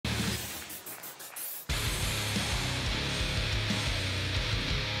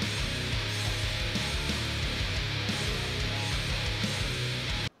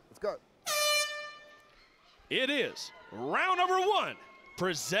It is round number 1,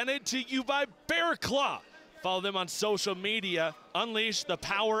 presented to you by Bear Claw. Follow them on social media. Unleash the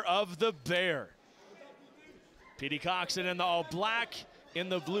power of the bear. Pietie Coxen in the all black, in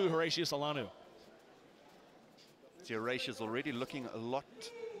the blue, Horatius Alonu. Horatius already looking a lot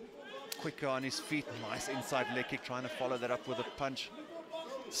quicker on his feet. Nice inside leg kick, trying to follow that up with a punch.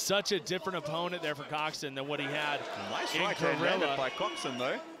 Such a different opponent there for Coxen than what he had. Nice right hand landed by Coxen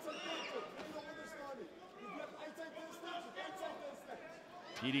though.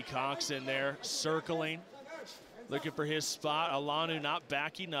 Pietie Coxen there circling, looking for his spot. Alonu not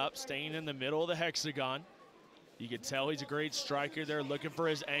backing up, staying in the middle of the hexagon. You can tell he's a great striker there, looking for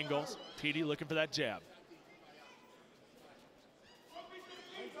his angles. Pietie looking for that jab.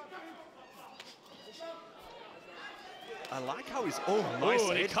 I like how he's, nice.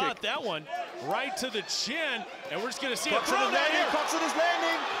 And he caught that one right to the chin, and we're just gonna see Coxen is landing, Coxen is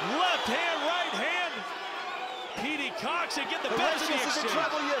landing. Left hand, right hand. Pietie Coxen get the best of the exchange. Is in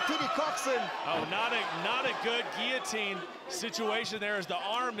trouble here, Pietie Coxen. Oh, not a good guillotine situation there as the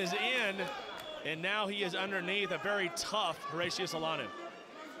arm is in, and now he is underneath a very tough Horatius Alonu.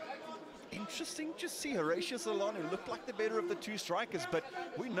 Interesting to see Horatius Alonu look like the better of the two strikers, but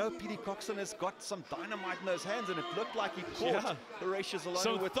we know Pietie Coxen has got some dynamite in those hands, and it looked like he caught Horatius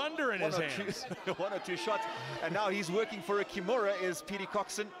Alonu with thunder in his hands. One or two shots, and now he's working for a Kimura, is Pietie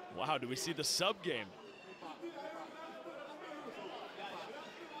Coxen. Wow, do we see the sub game?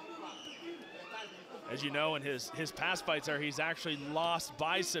 As you know, in his past fights he's actually lost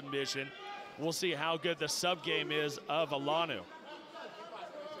by submission. We'll see how good the sub game is of Alonu.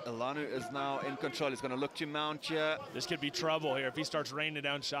 Alonu is now in control. He's going to look to mount here. This could be trouble here if he starts raining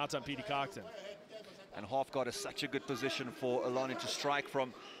down shots on Pietie Coxen. And half guard is such a good position for Alonu to strike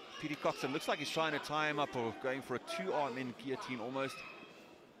from. Pietie Coxen looks like he's trying to tie him up, or going for a two-arm in guillotine almost.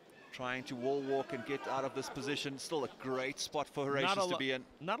 Trying to wall walk and get out of this position. Still a great spot for Horatius to be in.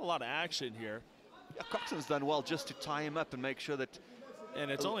 Not a lot of action here. Yeah, Coxen's done well just to tie him up and make sure that...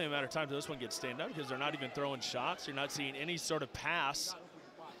 And it's only a matter of time till this one gets stand up, because they're not even throwing shots. You're not seeing any sort of pass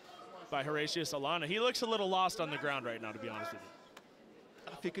by Horatius Alonu. He looks a little lost on the ground right now, to be honest with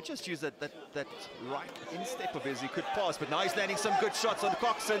you. If he could just use that right instep of his, he could pass, but now he's landing some good shots on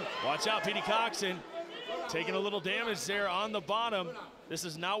Coxen. Watch out, Pietie Coxen taking a little damage there on the bottom. This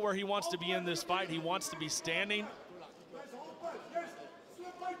is not where he wants to be in this fight. He wants to be standing.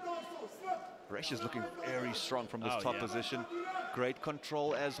 Horatius looking very strong from this top position. Great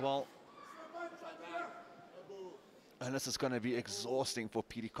control as well. And this is going to be exhausting for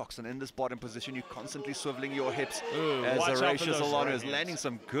Pietie Coxen. In this bottom position, you're constantly swiveling your hips as Horatius Alonu is landing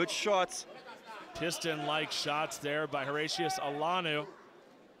some good shots. Piston-like shots there by Horatius Alonu.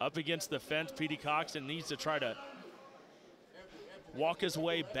 Up against the fence, Pietie Coxen needs to try to walk his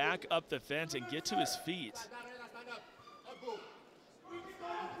way back up the fence and get to his feet.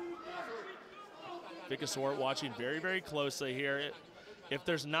 Vicasort watching very, very closely here. If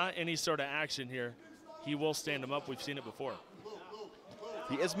there's not any sort of action here, he will stand him up. We've seen it before.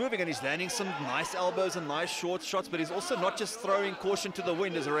 He is moving and he's landing some nice elbows and nice short shots, but he's also not just throwing caution to the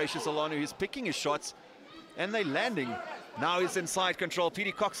wind as Horatius Alonu. He's picking his shots and they're landing. Now he's in side control.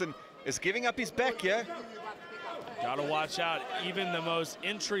 Pietie Coxen is giving up his back here. Gotta watch out. Even the most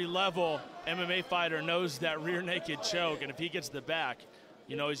entry-level MMA fighter knows that rear naked choke, and if he gets the back,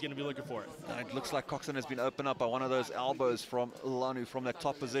 you know he's going to be looking for it. It looks like Coxen has been opened up by one of those elbows from Alonu from that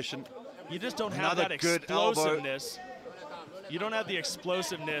top position. You just don't have that explosiveness. You don't have the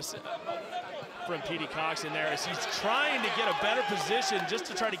explosiveness from Pietie Coxen there as he's trying to get a better position just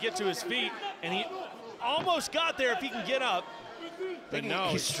to try to get to his feet, and he almost got there if he can get up. But no,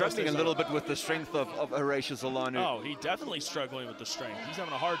 he's struggling a little bit with the strength of Horatius Alonu. Oh, he's definitely struggling with the strength. He's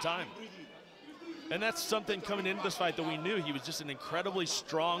having a hard time. And that's something coming into this fight that we knew. He was just an incredibly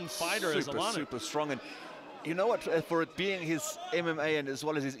strong fighter as Alonu. Super strong. And you know what, for it being his MMA and as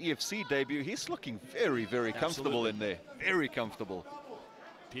well as his EFC debut, he's looking very, very comfortable in there. Very comfortable.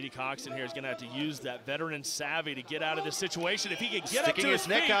 Pietie Coxen here is going to have to use that veteran savvy to get out of this situation. If he can get up to his feet. Sticking his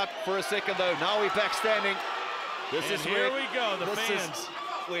neck out for a second, though. Now we're back standing. This is here we go, the fans. Is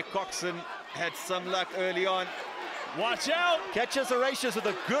where Coxen had some luck early on. Watch out. Catches Horatius with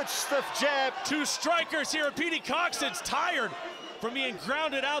a good stiff jab. Two strikers here. Pietie Coxen's tired from being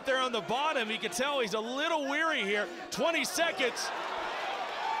grounded out there on the bottom. You can tell he's a little weary here. 20 seconds.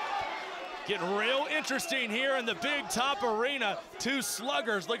 Getting real interesting here in the big top arena. Two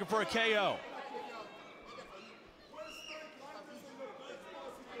sluggers looking for a KO.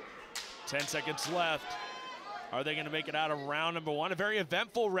 10 seconds left. Are they going to make it out of round number one? A very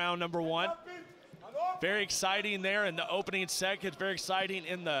eventful round number one. Very exciting there in the opening seconds. Very exciting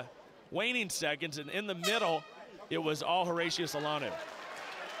in the waning seconds, and in the middle, it was all Horatius Alonu.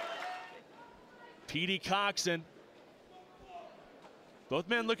 Pietie Coxen. Both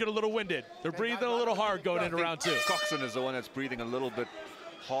men looking a little winded. They're breathing a little hard going into round 2. Coxen is the one that's breathing a little bit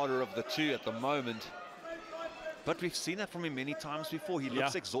harder of the two at the moment. But we've seen that from him many times before. He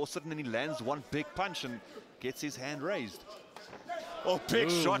looks exhausted and then he lands one big punch and gets his hand raised. Oh, big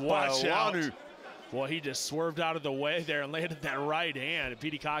shot by Alonu. Well, he just swerved out of the way there and landed that right hand. And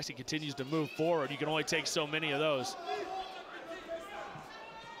Pietie Coxen continues to move forward. You can only take so many of those.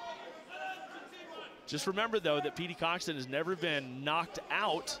 Just remember, though, that Pietie Coxen has never been knocked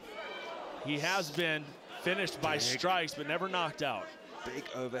out. He has been finished by strikes, but never knocked out. Big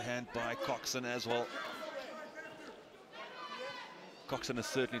overhand by Coxen as well. Coxen is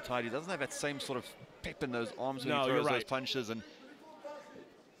certainly tired. He doesn't have that same sort of pep in those arms when he throws those punches. And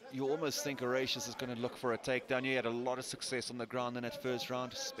you almost think Horatius is going to look for a takedown. He had a lot of success on the ground in that first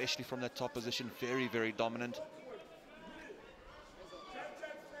round, especially from that top position. Very, very dominant.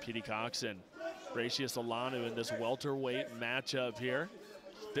 Pietie Coxen, Horatius Alonu in this welterweight matchup here.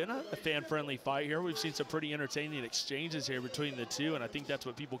 It's been a fan-friendly fight here. We've seen some pretty entertaining exchanges here between the two, and I think that's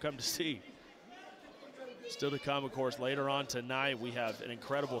what people come to see. Still to come, of course, later on tonight, we have an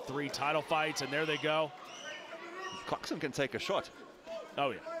incredible 3 title fights, and there they go. Coxen can take a shot. Oh,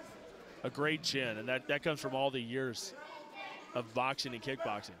 yeah. A great chin, and that comes from all the years of boxing and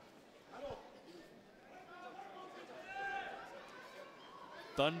kickboxing.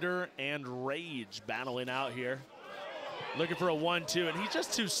 Thunder and Rage battling out here. Looking for a 1-2, and he's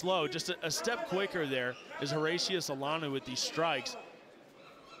just too slow. Just a step quicker there is Horatius Alonu with these strikes.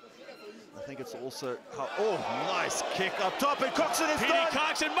 I think it's also nice kick up top, and Coxen is done. Pietie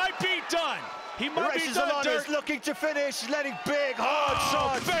Coxen might be done. He might be done. Alonu is looking to finish. He's letting big, hard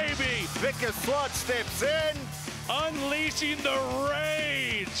shots. Baby! Vickers Swart steps in. Unleashing the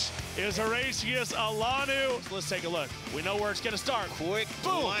rage is Horatius Alonu. So let's take a look. We know where it's going to start. Quick,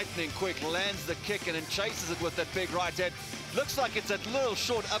 boom. Lightning quick, lands the kick and then chases it with that big right hand. Looks like it's that little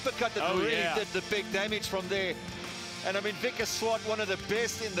short uppercut that really did the big damage from there. And I mean, Vickers Swart, one of the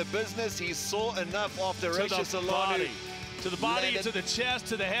best in the business. He saw enough after Horatius Alonu. To the body, to the chest,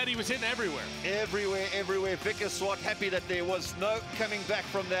 to the head. He was hitting everywhere. Everywhere. Vickers Swart happy that there was no coming back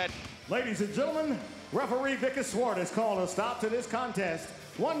from that. Ladies and gentlemen, referee Vickers Swart has called a stop to this contest.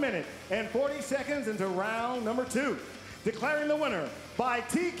 1 minute and 40 seconds into round number 2. Declaring the winner by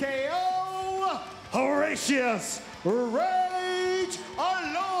TKO, Horatius Rage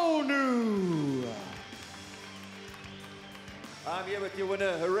Alonu. I'm here with your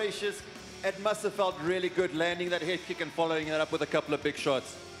winner, Horatius. It must have felt really good landing that head kick and following it up with a couple of big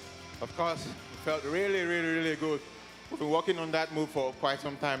shots. Of course, it felt really good. We've been working on that move for quite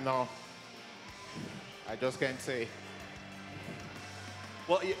some time now. I just can't say.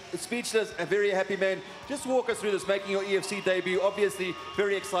 Well, speechless, a very happy man. Just walk us through this, making your EFC debut. Obviously,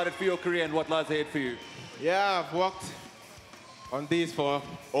 very excited for your career and what lies ahead for you. Yeah, I've worked on this for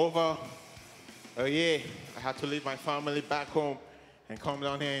over a year. I had to leave my family back home and come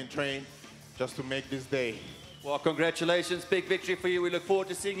down here and train just to make this day. Well, congratulations. Big victory for you. We look forward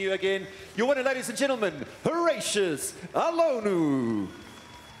to seeing you again. Your winner, ladies and gentlemen, Horatius Alonu.